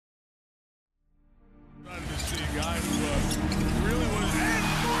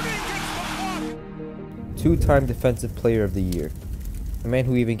two-time Defensive Player of the Year, a man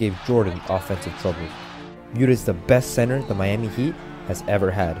who even gave Jordan offensive trouble, viewed as the best center the Miami Heat has ever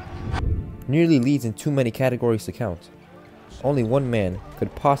had. Nearly leads in too many categories to count. Only one man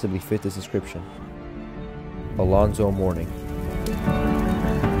could possibly fit this description: Alonzo Mourning.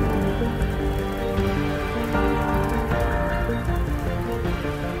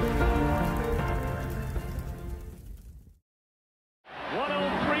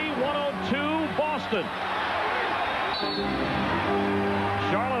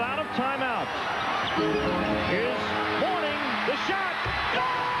 Charlotte out of timeout. Here's Mourning, the shot.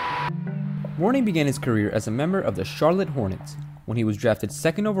 Mourning began his career as a member of the Charlotte Hornets when he was drafted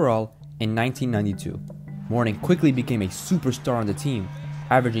 2nd overall in 1992. Mourning quickly became a superstar on the team,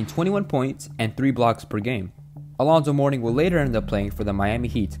 averaging 21 points and 3 blocks per game. Alonzo Mourning will later end up playing for the Miami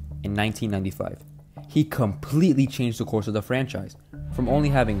Heat in 1995. He completely changed the course of the franchise, from only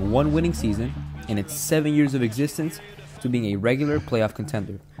having one winning season in its 7 years of existence to being a regular playoff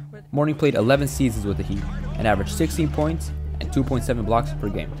contender. Mourning played 11 seasons with the Heat and averaged 16 points and 2.7 blocks per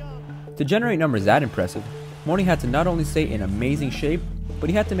game. To generate numbers that impressive, Mourning had to not only stay in amazing shape, but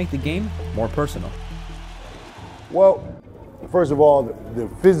he had to make the game more personal. Well, first of all, the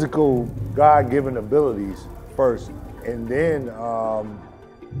physical God-given abilities first, and then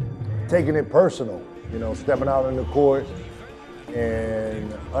taking it personal, stepping out on the court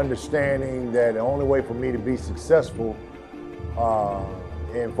and understanding that the only way for me to be successful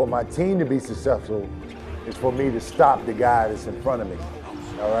and for my team to be successful is for me to stop the guy that's in front of me,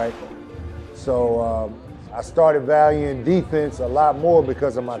 all right? So I started valuing defense a lot more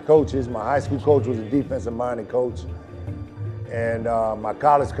because of my coaches. My high school coach was a defensive-minded coach. And my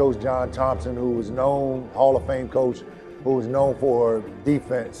college coach, John Thompson, who was known, Hall of Fame coach, who was known for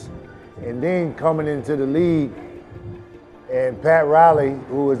defense. And then coming into the league, and Pat Riley,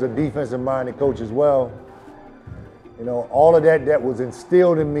 who was a defensive-minded coach as well, all of that was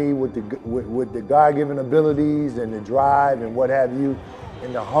instilled in me with the God-given abilities and the drive and what have you,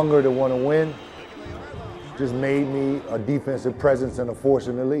 and the hunger to want to win, just made me a defensive presence and a force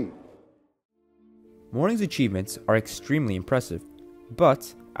in the league. Mourning's achievements are extremely impressive,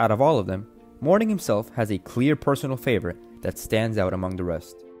 but out of all of them, Mourning himself has a clear personal favorite that stands out among the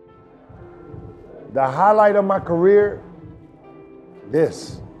rest. The highlight of my career,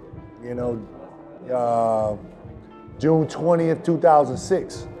 June 20th,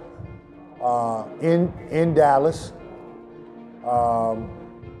 2006, in Dallas.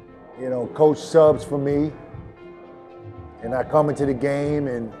 Coach subs for me, and I come into the game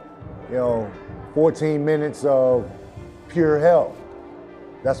and, 14 minutes of pure hell.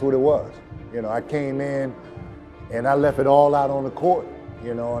 That's what it was. I came in and I left it all out on the court,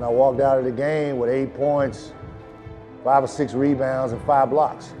 and I walked out of the game with 8 points, 5 or 6 rebounds, and 5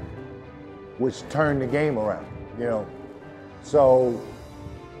 blocks, which turned the game around, So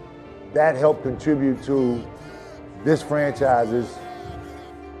that helped contribute to this franchise's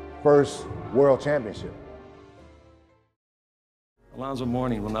first world championship. Alonzo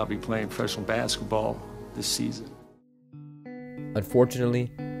Mourning will not be playing professional basketball this season.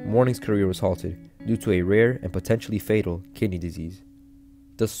 Unfortunately, Mourning's career was halted due to a rare and potentially fatal kidney disease.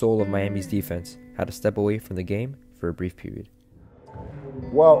 The soul of Miami's defense had to step away from the game for a brief period.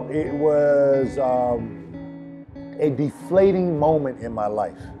 Well, it was a deflating moment in my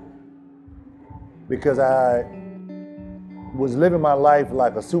life because I was living my life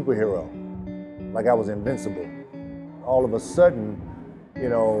like a superhero, like I was invincible. All of a sudden,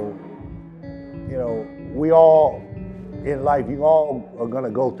 we all in life, you all are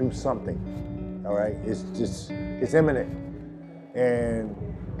gonna go through something, all right? It's imminent. And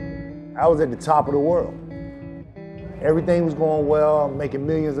I was at the top of the world. Everything was going well. I'm making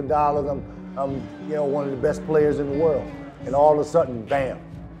millions of dollars. I'm one of the best players in the world. And all of a sudden, bam,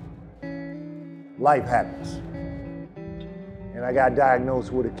 life happens. And I got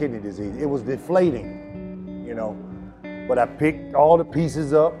diagnosed with a kidney disease. It was deflating, but I picked all the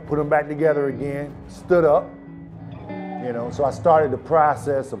pieces up, put them back together again, stood up, so I started the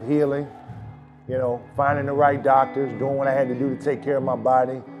process of healing, finding the right doctors, doing what I had to do to take care of my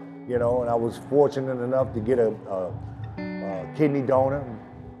body, and I was fortunate enough to get a kidney donor.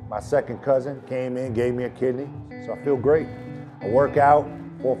 My second cousin came in, gave me a kidney, so I feel great. I work out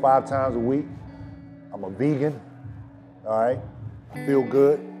 4 or 5 times a week. I'm a vegan, all right? I feel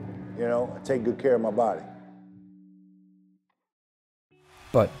good, I take good care of my body.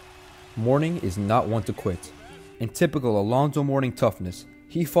 But Mourning is not one to quit. In typical Alonzo Mourning toughness,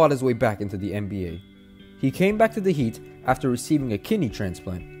 he fought his way back into the NBA. He came back to the Heat after receiving a kidney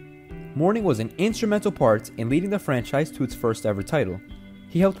transplant. Mourning was an instrumental part in leading the franchise to its first ever title.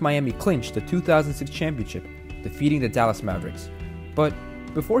 he helped Miami clinch the 2006 championship, defeating the Dallas Mavericks. But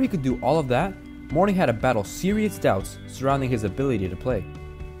before he could do all of that, Mourning had to battle serious doubts surrounding his ability to play.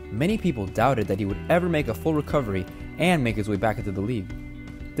 Many people doubted that he would ever make a full recovery and make his way back into the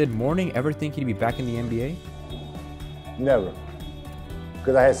league. Did Mourning ever think he'd be back in the NBA? Never.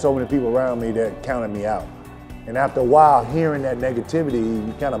 Because I had so many people around me that counted me out. And after a while, hearing that negativity,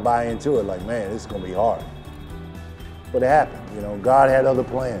 you kind of buy into it, like, man, this is going to be hard. But it happened, you know, God had other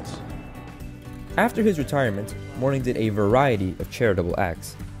plans. After his retirement, Mourning did a variety of charitable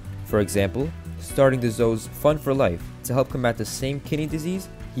acts. For example, starting the Zoe's Fund for Life to help combat the same kidney disease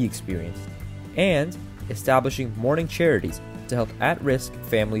he experienced, and establishing Mourning charities to help at-risk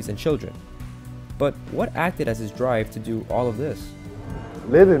families and children. But what acted as his drive to do all of this?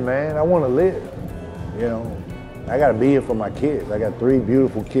 Living, man, I want to live, you know. I got to be here for my kids. I got 3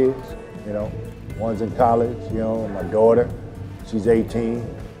 beautiful kids, you know. One's in college, you know, my daughter, she's 18.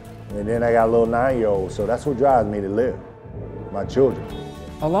 And then I got a little 9-year-old, so that's what drives me to live, my children.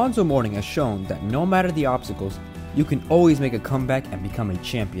 Alonzo Mourning has shown that no matter the obstacles, you can always make a comeback and become a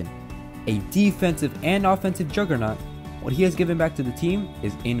champion. A defensive and offensive juggernaut, what he has given back to the team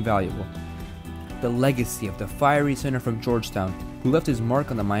is invaluable. The legacy of the fiery center from Georgetown, who left his mark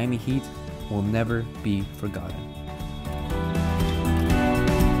on the Miami Heat, will never be forgotten.